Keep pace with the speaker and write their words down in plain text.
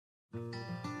Today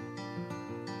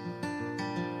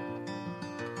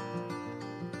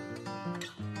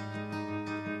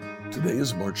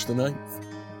is March the 9th.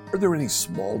 Are there any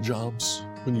small jobs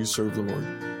when you serve the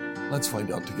Lord? Let's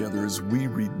find out together as we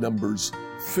read Numbers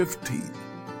 15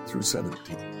 through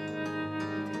 17.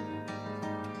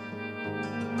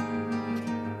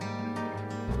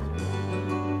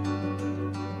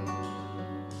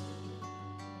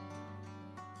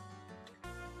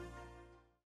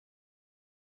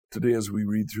 Today, as we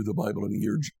read through the Bible in a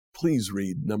year, please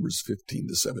read Numbers 15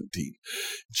 to 17.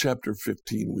 Chapter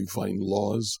 15, we find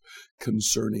laws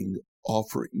concerning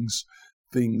offerings,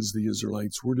 things the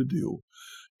Israelites were to do.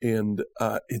 And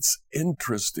it's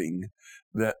interesting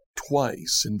that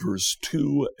twice in verse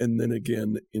 2 and then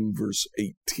again in verse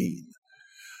 18,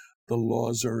 the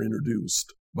laws are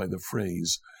introduced by the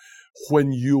phrase,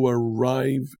 when you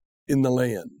arrive in the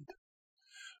land.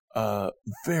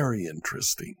 Very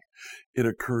interesting. It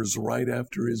occurs right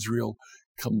after Israel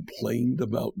complained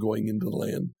about going into the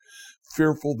land,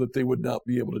 fearful that they would not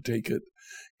be able to take it.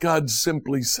 God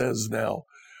simply says now,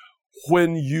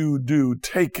 when you do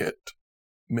take it,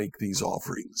 make these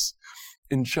offerings.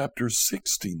 In chapter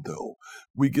 16, though,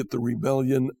 we get the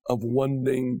rebellion of one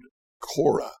named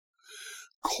Korah.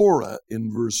 Korah,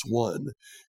 in verse 1,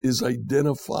 is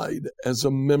identified as a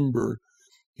member.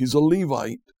 He's a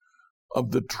Levite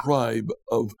of the tribe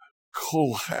of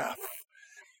Kohath.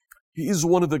 He's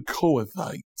one of the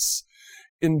Kohathites.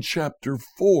 In chapter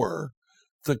 4,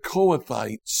 the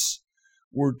Kohathites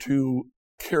were to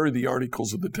carry the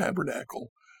articles of the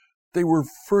tabernacle. They were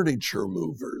furniture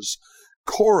movers.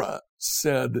 Korah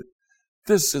said,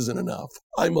 this isn't enough.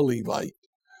 I'm a Levite.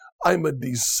 I'm a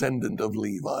descendant of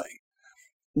Levi.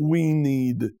 We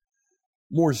need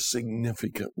more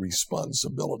significant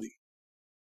responsibility.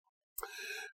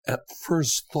 At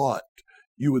first thought,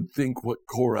 you would think what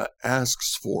Korah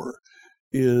asks for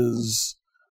is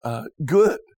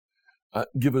good.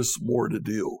 Give us more to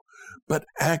do. But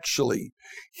actually,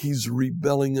 he's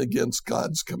rebelling against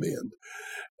God's command.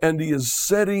 And he is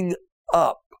setting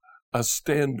up a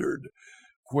standard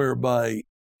whereby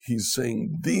he's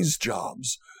saying these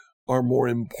jobs are more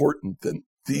important than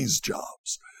these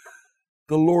jobs.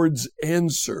 The Lord's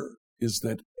answer is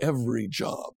that every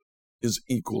job is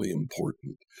equally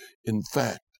important. In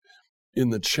fact, in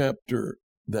the chapter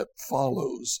that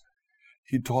follows,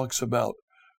 he talks about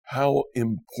how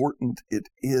important it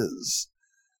is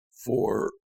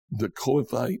for the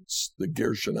Kohathites, the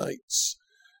Gershonites,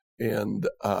 and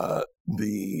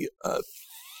the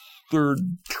third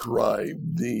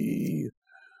tribe, the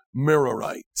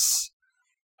Merarites,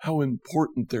 how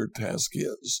important their task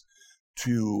is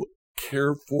to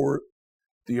care for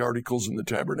the articles in the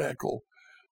tabernacle,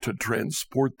 to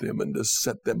transport them and to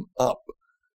set them up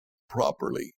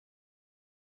properly.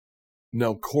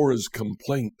 Now, Korah's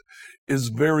complaint is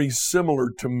very similar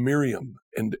to Miriam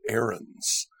and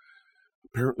Aaron's.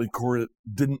 Apparently, Korah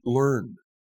didn't learn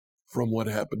from what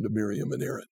happened to Miriam and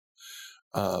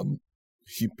Aaron.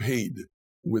 He paid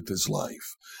with his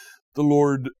life. The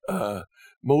Lord,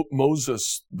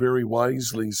 Moses very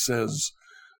wisely says,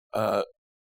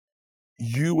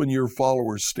 you and your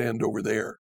followers stand over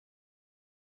there.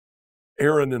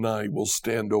 Aaron and I will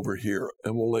stand over here,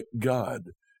 and we'll let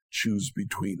God choose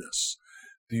between us.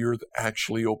 The earth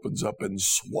actually opens up and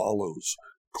swallows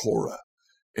Korah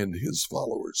and his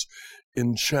followers.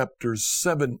 In chapter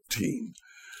 17,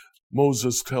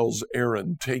 Moses tells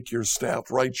Aaron, take your staff,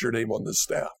 write your name on the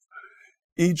staff.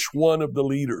 Each one of the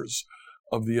leaders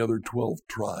of the other 12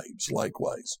 tribes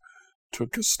likewise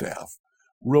took a staff,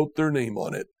 wrote their name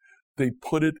on it. They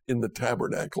put it in the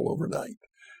tabernacle overnight.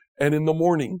 And in the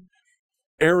morning,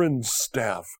 Aaron's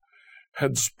staff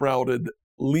had sprouted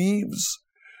leaves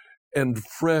and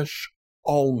fresh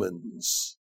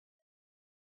almonds.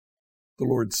 The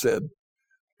Lord said,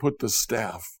 put the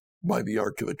staff by the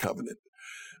Ark of the Covenant.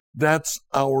 That's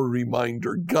our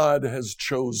reminder. God has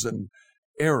chosen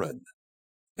Aaron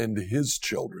and his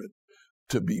children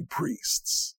to be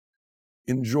priests.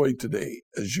 Enjoy today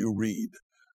as you read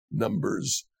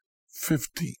Numbers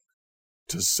 15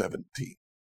 to 17.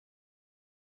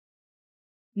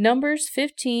 Numbers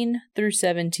 15 through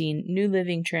 17, New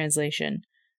Living Translation.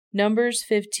 Numbers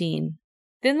 15.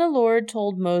 Then the Lord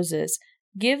told Moses,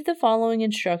 give the following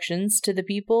instructions to the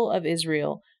people of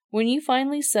Israel. When you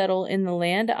finally settle in the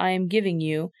land I am giving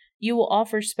you, you will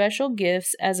offer special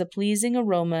gifts as a pleasing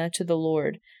aroma to the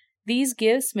Lord. These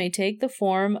gifts may take the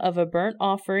form of a burnt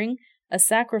offering, a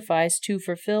sacrifice to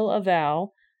fulfill a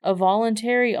vow, a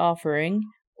voluntary offering,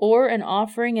 or an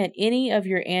offering at any of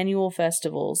your annual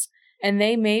festivals. and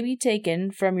they may be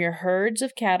taken from your herds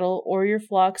of cattle or your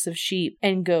flocks of sheep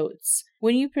and goats.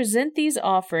 When you present these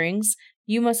offerings,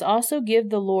 you must also give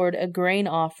the Lord a grain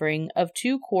offering of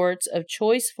 2 quarts of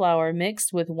choice flour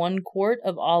mixed with 1 quart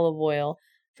of olive oil.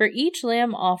 For each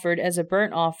lamb offered as a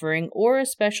burnt offering or a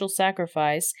special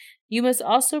sacrifice, you must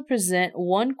also present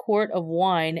 1 quart of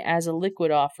wine as a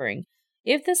liquid offering.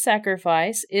 If the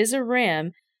sacrifice is a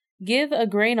ram, give a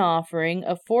grain offering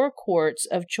of 4 quarts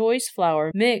of choice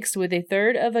flour mixed with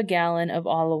 1/3 of a gallon of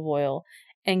olive oil,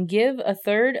 and give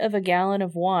 1/3 of a gallon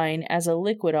of wine as a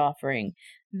liquid offering.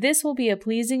 This will be a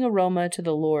pleasing aroma to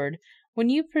the Lord. When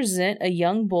you present a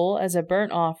young bull as a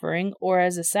burnt offering or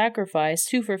as a sacrifice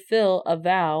to fulfill a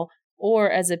vow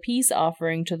or as a peace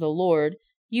offering to the Lord,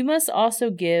 you must also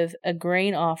give a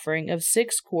grain offering of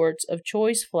 6 quarts of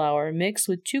choice flour mixed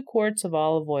with 2 quarts of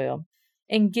olive oil,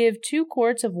 and give 2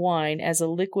 quarts of wine as a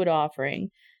liquid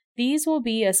offering. These will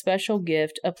be a special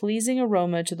gift, a pleasing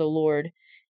aroma to the Lord.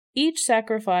 Each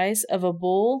sacrifice of a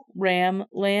bull, ram,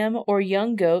 lamb, or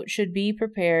young goat should be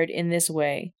prepared in this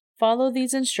way. Follow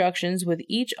these instructions with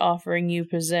each offering you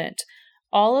present.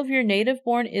 All of your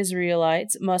native-born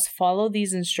Israelites must follow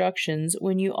these instructions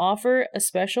when you offer a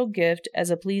special gift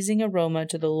as a pleasing aroma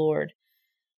to the Lord.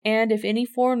 And if any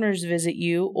foreigners visit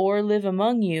you or live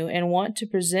among you and want to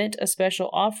present a special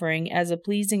offering as a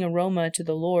pleasing aroma to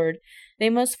the Lord, they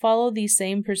must follow these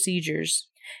same procedures.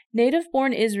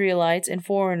 Native-born Israelites and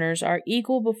foreigners are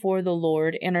equal before the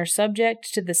Lord and are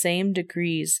subject to the same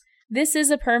decrees. This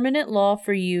is a permanent law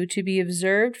for you to be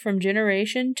observed from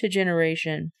generation to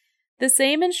generation. The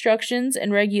same instructions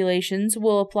and regulations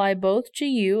will apply both to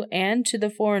you and to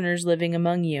the foreigners living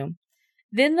among you.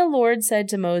 Then the Lord said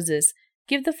to Moses,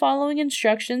 "Give the following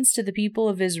instructions to the people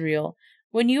of Israel.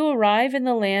 When you arrive in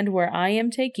the land where I am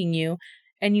taking you,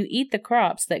 and you eat the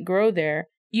crops that grow there,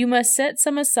 you must set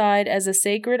some aside as a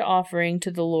sacred offering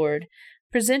to the Lord.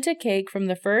 Present a cake from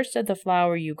the first of the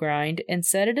flour you grind, and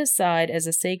set it aside as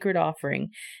a sacred offering,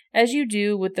 as you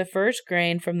do with the first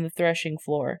grain from the threshing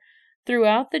floor.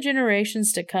 Throughout the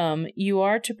generations to come, you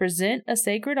are to present a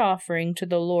sacred offering to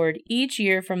the Lord each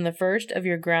year from the first of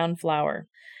your ground flour.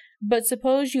 But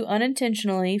suppose you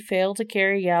unintentionally fail to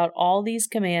carry out all these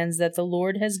commands that the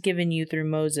Lord has given you through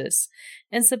Moses,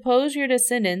 and suppose your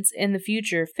descendants in the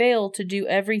future fail to do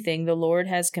everything the Lord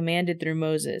has commanded through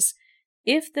Moses.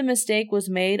 If the mistake was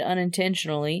made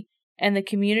unintentionally, and the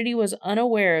community was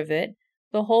unaware of it,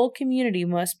 the whole community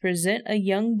must present a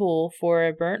young bull for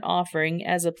a burnt offering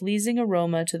as a pleasing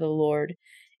aroma to the Lord.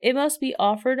 It must be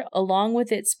offered along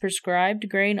with its prescribed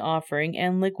grain offering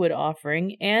and liquid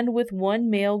offering, and with 1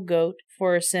 male goat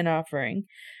for a sin offering.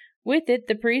 With it,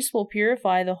 the priest will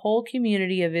purify the whole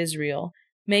community of Israel,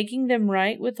 making them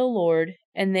right with the Lord,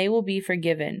 and they will be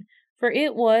forgiven. For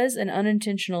it was an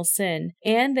unintentional sin,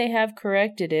 and they have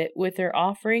corrected it with their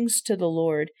offerings to the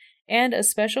Lord, and a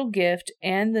special gift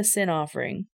and the sin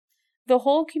offering. The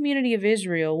whole community of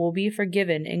Israel will be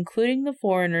forgiven, including the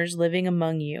foreigners living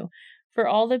among you, for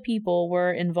all the people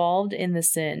were involved in the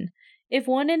sin. If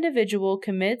one individual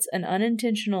commits an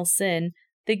unintentional sin,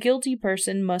 the guilty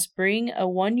person must bring a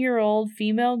 1-year-old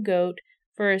female goat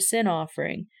for a sin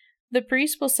offering. The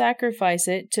priest will sacrifice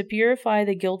it to purify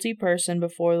the guilty person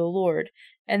before the Lord,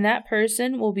 and that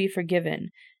person will be forgiven.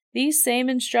 These same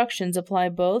instructions apply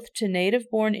both to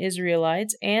native-born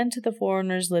Israelites and to the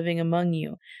foreigners living among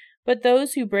you. But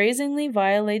those who brazenly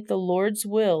violate the Lord's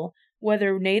will,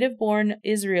 whether native-born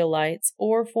Israelites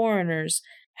or foreigners,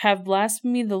 have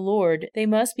blasphemed the Lord, they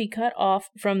must be cut off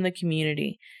from the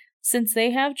community. Since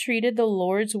they have treated the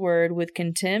Lord's word with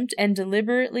contempt and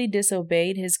deliberately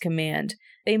disobeyed his command,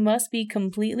 they must be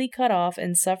completely cut off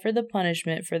and suffer the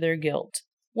punishment for their guilt.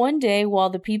 One day, while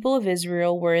the people of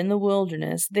Israel were in the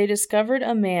wilderness, they discovered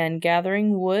a man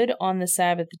gathering wood on the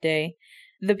Sabbath day.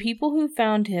 The people who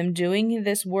found him doing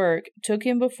this work took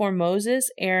him before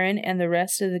Moses, Aaron, and the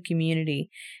rest of the community.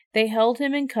 They held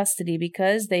him in custody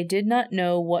because they did not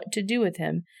know what to do with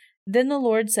him. Then the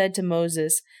Lord said to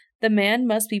Moses, "The man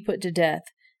must be put to death.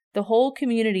 The whole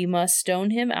community must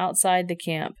stone him outside the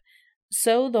camp."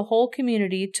 So the whole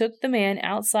community took the man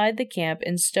outside the camp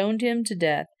and stoned him to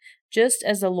death, just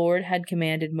as the Lord had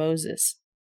commanded Moses.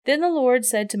 Then the Lord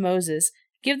said to Moses,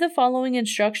 "Give the following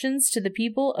instructions to the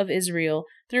people of Israel.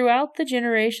 Throughout the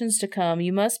generations to come,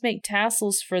 you must make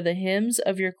tassels for the hems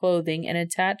of your clothing and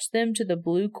attach them to the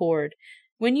blue cord.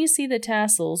 When you see the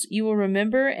tassels, you will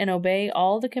remember and obey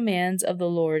all the commands of the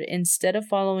Lord instead of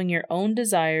following your own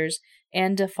desires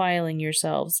and defiling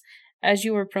yourselves, as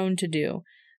you are prone to do.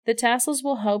 The tassels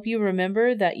will help you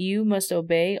remember that you must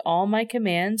obey all my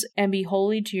commands and be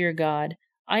holy to your God.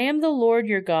 I am the Lord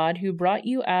your God who brought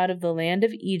you out of the land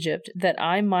of Egypt, that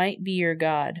I might be your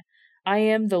God. I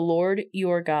am the Lord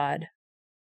your God.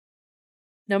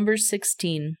 Numbers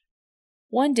 16.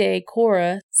 One day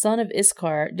Korah, son of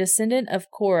Issachar, descendant of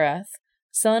Korath,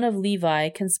 son of Levi,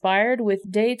 conspired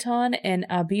with Dathan and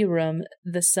Abiram,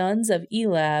 the sons of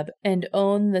Eliab, and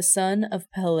On, the son of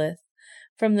Peleth,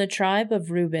 from the tribe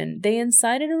of Reuben. They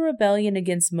incited a rebellion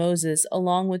against Moses,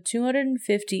 along with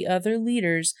 250 other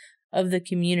leaders of the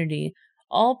community,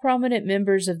 all prominent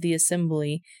members of the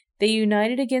assembly. They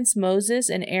united against Moses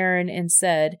and Aaron and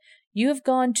said, "You have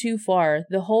gone too far.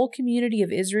 The whole community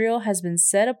of Israel has been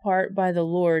set apart by the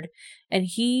Lord, and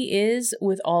He is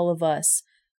with all of us.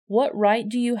 What right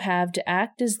do you have to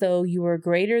act as though you were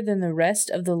greater than the rest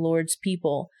of the Lord's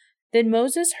people?" Then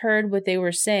Moses heard what they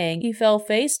were saying. He fell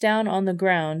face down on the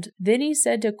ground. Then he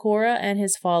said to Korah and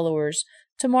his followers,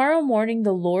 "Tomorrow morning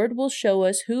the Lord will show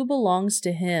us who belongs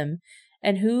to Him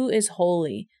and who is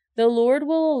holy. The Lord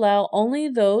will allow only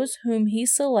those whom He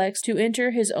selects to enter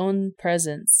His own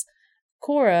presence.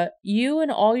 Korah, you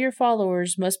and all your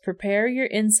followers must prepare your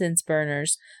incense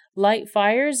burners. Light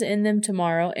fires in them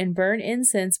tomorrow and burn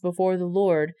incense before the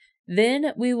Lord.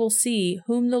 Then we will see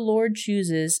whom the Lord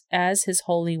chooses as His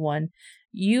Holy One.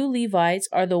 You Levites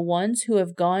are the ones who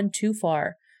have gone too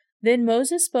far." Then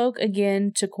Moses spoke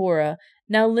again to Korah,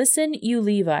 "Now listen, you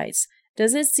Levites.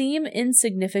 Does it seem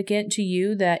insignificant to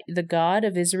you that the God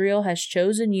of Israel has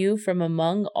chosen you from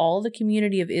among all the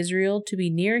community of Israel to be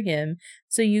near Him,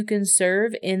 so you can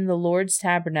serve in the Lord's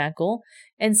tabernacle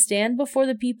and stand before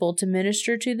the people to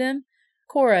minister to them?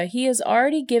 Korah, He has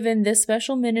already given this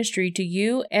special ministry to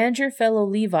you and your fellow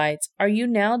Levites. Are you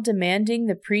now demanding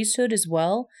the priesthood as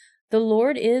well? The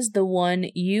Lord is the one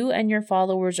you and your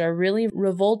followers are really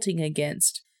revolting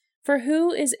against. For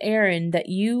who is Aaron that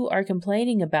you are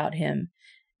complaining about him?"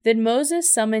 Then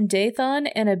Moses summoned Dathan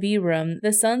and Abiram,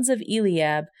 the sons of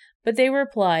Eliab, but they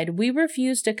replied, "We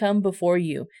refuse to come before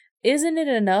you. Isn't it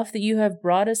enough that you have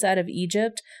brought us out of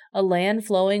Egypt, a land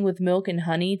flowing with milk and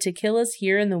honey, to kill us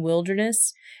here in the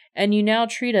wilderness? And you now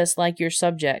treat us like your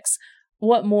subjects.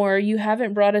 What more, you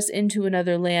haven't brought us into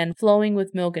another land flowing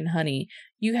with milk and honey.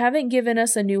 You haven't given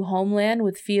us a new homeland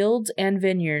with fields and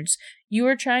vineyards. You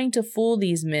are trying to fool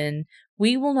these men.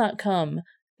 We will not come."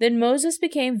 Then Moses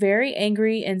became very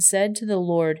angry and said to the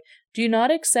Lord, "Do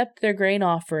not accept their grain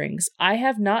offerings. I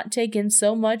have not taken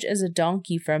so much as a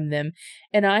donkey from them,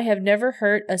 and I have never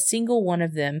hurt a single one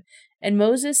of them." And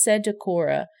Moses said to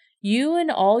Korah, "You and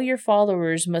all your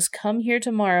followers must come here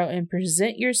tomorrow and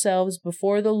present yourselves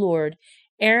before the Lord.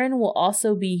 Aaron will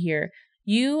also be here.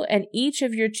 You and each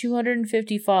of your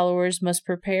 250 followers must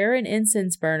prepare an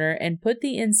incense burner and put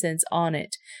the incense on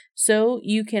it, so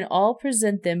you can all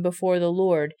present them before the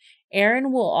Lord.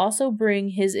 Aaron will also bring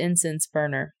his incense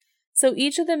burner." So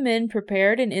each of the men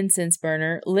prepared an incense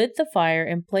burner, lit the fire,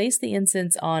 and placed the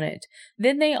incense on it.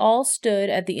 Then they all stood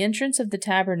at the entrance of the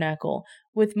tabernacle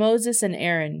with Moses and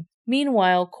Aaron.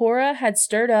 Meanwhile, Korah had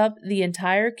stirred up the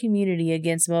entire community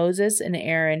against Moses and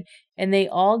Aaron, and they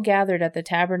all gathered at the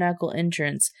tabernacle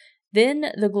entrance.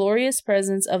 Then the glorious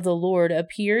presence of the Lord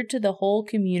appeared to the whole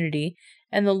community,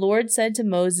 and the Lord said to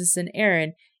Moses and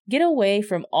Aaron, "Get away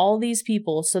from all these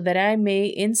people so that I may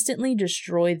instantly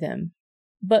destroy them."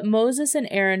 But Moses and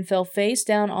Aaron fell face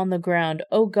down on the ground.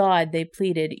 "O God," they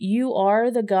pleaded, "you are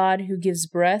the God who gives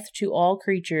breath to all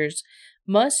creatures.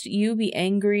 Must you be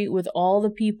angry with all the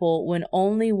people when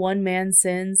only one man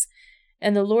sins?"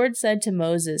 And the Lord said to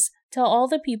Moses, "Tell all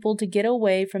the people to get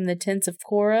away from the tents of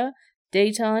Korah,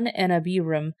 Dathan, and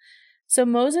Abiram." So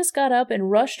Moses got up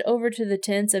and rushed over to the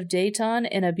tents of Dathan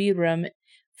and Abiram,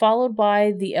 followed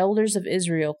by the elders of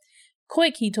Israel.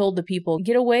 "Quick," he told the people,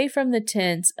 "get away from the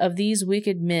tents of these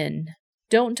wicked men.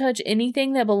 Don't touch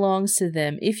anything that belongs to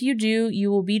them. If you do, you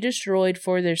will be destroyed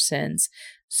for their sins."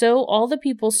 So all the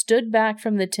people stood back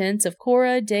from the tents of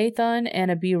Korah, Dathan, and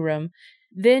Abiram.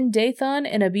 Then Dathan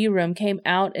and Abiram came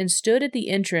out and stood at the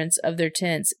entrance of their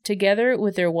tents, together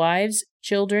with their wives,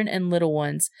 children, and little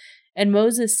ones. And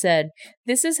Moses said,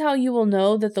 "This is how you will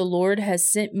know that the Lord has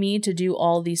sent me to do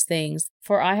all these things,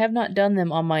 for I have not done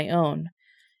them on my own.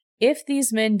 If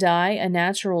these men die a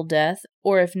natural death,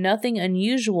 or if nothing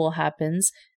unusual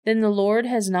happens, then the Lord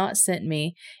has not sent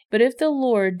me. But if the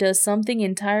Lord does something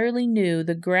entirely new,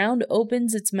 the ground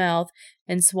opens its mouth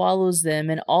and swallows them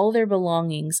and all their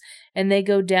belongings, and they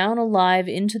go down alive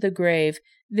into the grave,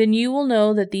 then you will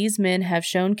know that these men have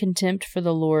shown contempt for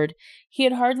the Lord." He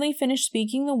had hardly finished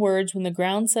speaking the words when the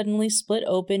ground suddenly split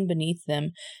open beneath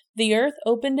them. The earth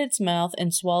opened its mouth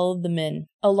and swallowed the men,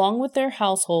 along with their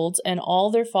households and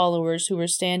all their followers who were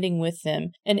standing with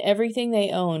them, and everything they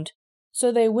owned.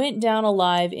 So they went down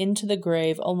alive into the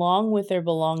grave along with their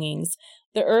belongings.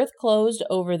 The earth closed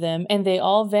over them, and they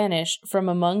all vanished from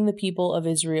among the people of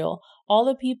Israel. All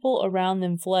the people around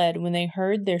them fled when they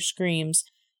heard their screams.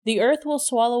 The earth will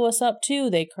swallow us up too,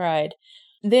 they cried.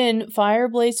 Then fire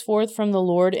blazed forth from the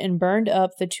Lord and burned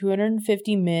up the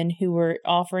 250 men who were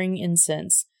offering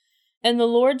incense. And the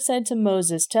Lord said to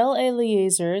Moses, Tell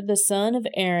Eleazar, the son of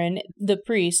Aaron, the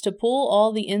priest, to pull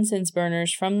all the incense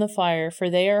burners from the fire, for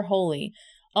they are holy.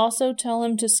 Also tell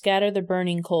him to scatter the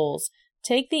burning coals.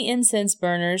 Take the incense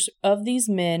burners of these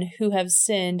men who have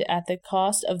sinned at the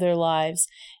cost of their lives,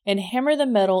 and hammer the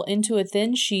metal into a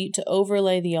thin sheet to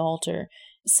overlay the altar.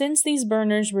 Since these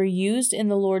burners were used in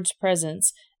the Lord's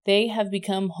presence, they have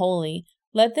become holy.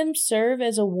 Let them serve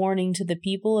as a warning to the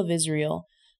people of Israel.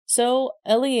 So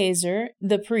Eleazar,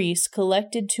 the priest,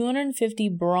 collected 250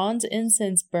 bronze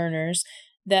incense burners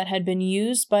that had been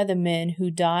used by the men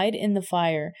who died in the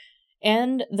fire,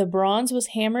 and the bronze was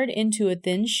hammered into a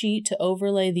thin sheet to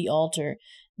overlay the altar.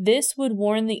 This would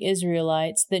warn the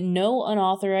Israelites that no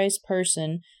unauthorized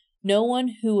person, no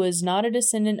one who was not a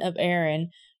descendant of Aaron,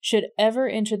 should ever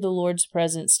enter the Lord's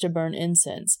presence to burn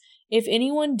incense. If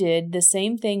anyone did, the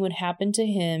same thing would happen to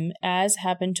him as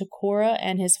happened to Korah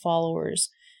and his followers.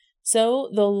 So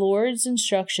the Lord's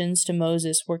instructions to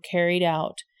Moses were carried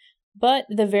out. But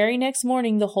the very next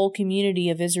morning the whole community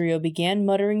of Israel began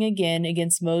muttering again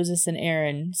against Moses and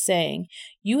Aaron, saying,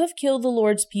 You have killed the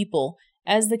Lord's people.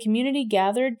 As the community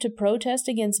gathered to protest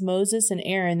against Moses and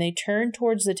Aaron, they turned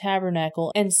towards the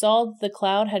tabernacle and saw that the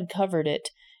cloud had covered it,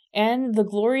 and the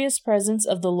glorious presence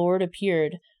of the Lord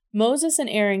appeared. Moses and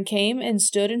Aaron came and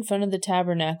stood in front of the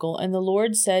tabernacle, and the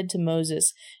Lord said to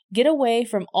Moses, Get away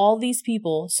from all these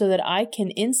people, so that I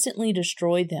can instantly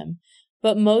destroy them.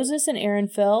 But Moses and Aaron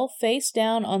fell face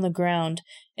down on the ground,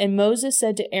 and Moses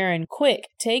said to Aaron, Quick,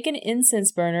 take an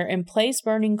incense burner and place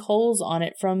burning coals on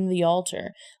it from the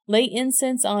altar. Lay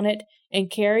incense on it,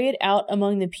 and carry it out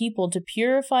among the people to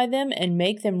purify them and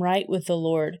make them right with the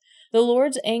Lord. The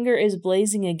Lord's anger is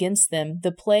blazing against them.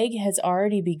 The plague has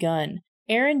already begun.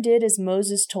 Aaron did as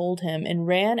Moses told him and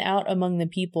ran out among the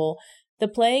people. The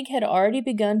plague had already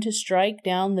begun to strike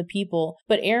down the people,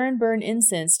 but Aaron burned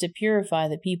incense to purify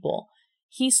the people.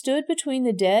 He stood between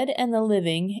the dead and the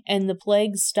living, and the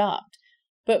plague stopped.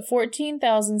 But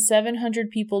 14,700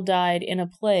 people died in a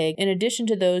plague, in addition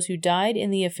to those who died in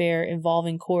the affair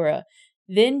involving Korah.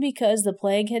 Then, because the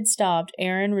plague had stopped,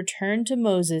 Aaron returned to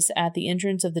Moses at the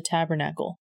entrance of the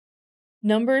tabernacle.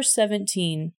 Numbers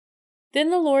 17. Then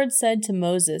the Lord said to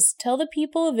Moses, Tell the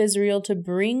people of Israel to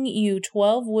bring you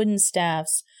 12 wooden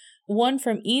staffs, one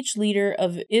from each leader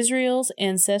of Israel's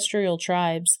ancestral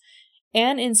tribes,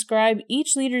 and inscribe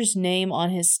each leader's name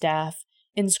on his staff.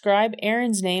 Inscribe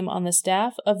Aaron's name on the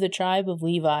staff of the tribe of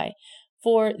Levi,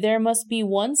 for there must be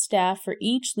one staff for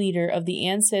each leader of the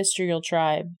ancestral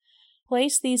tribe.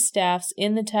 Place these staffs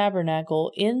in the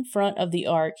tabernacle in front of the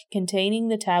ark containing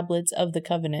the tablets of the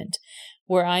covenant,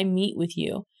 where I meet with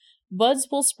you. Buds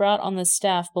will sprout on the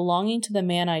staff belonging to the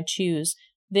man I choose.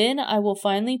 Then I will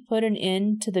finally put an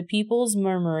end to the people's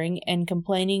murmuring and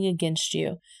complaining against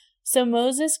you. So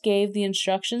Moses gave the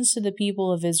instructions to the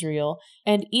people of Israel,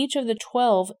 and each of the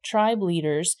 12 tribe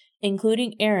leaders,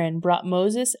 including Aaron, brought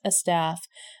Moses a staff.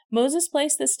 Moses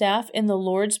placed the staff in the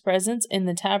Lord's presence in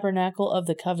the tabernacle of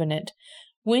the covenant.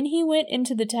 When he went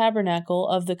into the tabernacle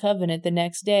of the covenant the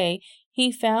next day,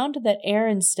 he found that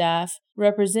Aaron's staff,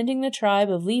 representing the tribe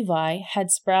of Levi,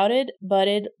 had sprouted,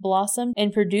 budded, blossomed,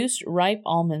 and produced ripe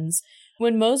almonds.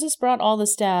 When Moses brought all the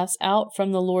staffs out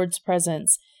from the Lord's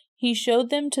presence, he showed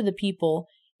them to the people.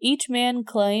 Each man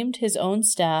claimed his own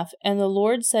staff, and the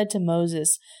Lord said to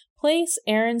Moses, Place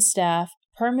Aaron's staff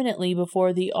permanently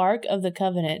before the ark of the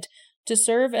covenant, to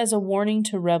serve as a warning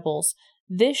to rebels.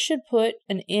 This should put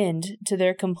an end to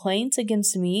their complaints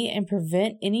against me and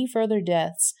prevent any further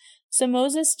deaths. So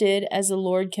Moses did as the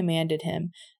Lord commanded him.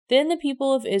 Then the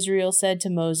people of Israel said to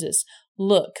Moses,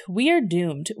 Look, we are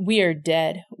doomed, we are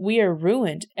dead, we are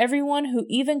ruined. Everyone who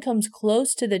even comes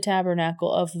close to the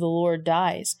tabernacle of the Lord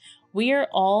dies. We are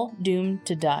all doomed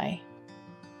to die.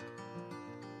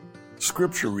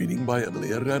 Scripture reading by Emily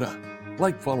Herrera.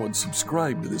 Like, follow, and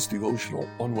subscribe to this devotional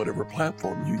on whatever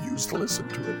platform you use to listen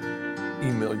to it.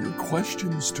 Email your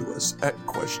questions to us at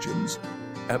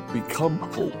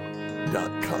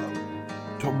questions@becomehope.com.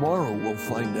 Tomorrow we'll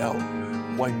find out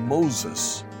why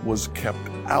Moses was kept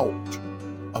out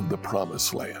of the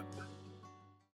Promised Land.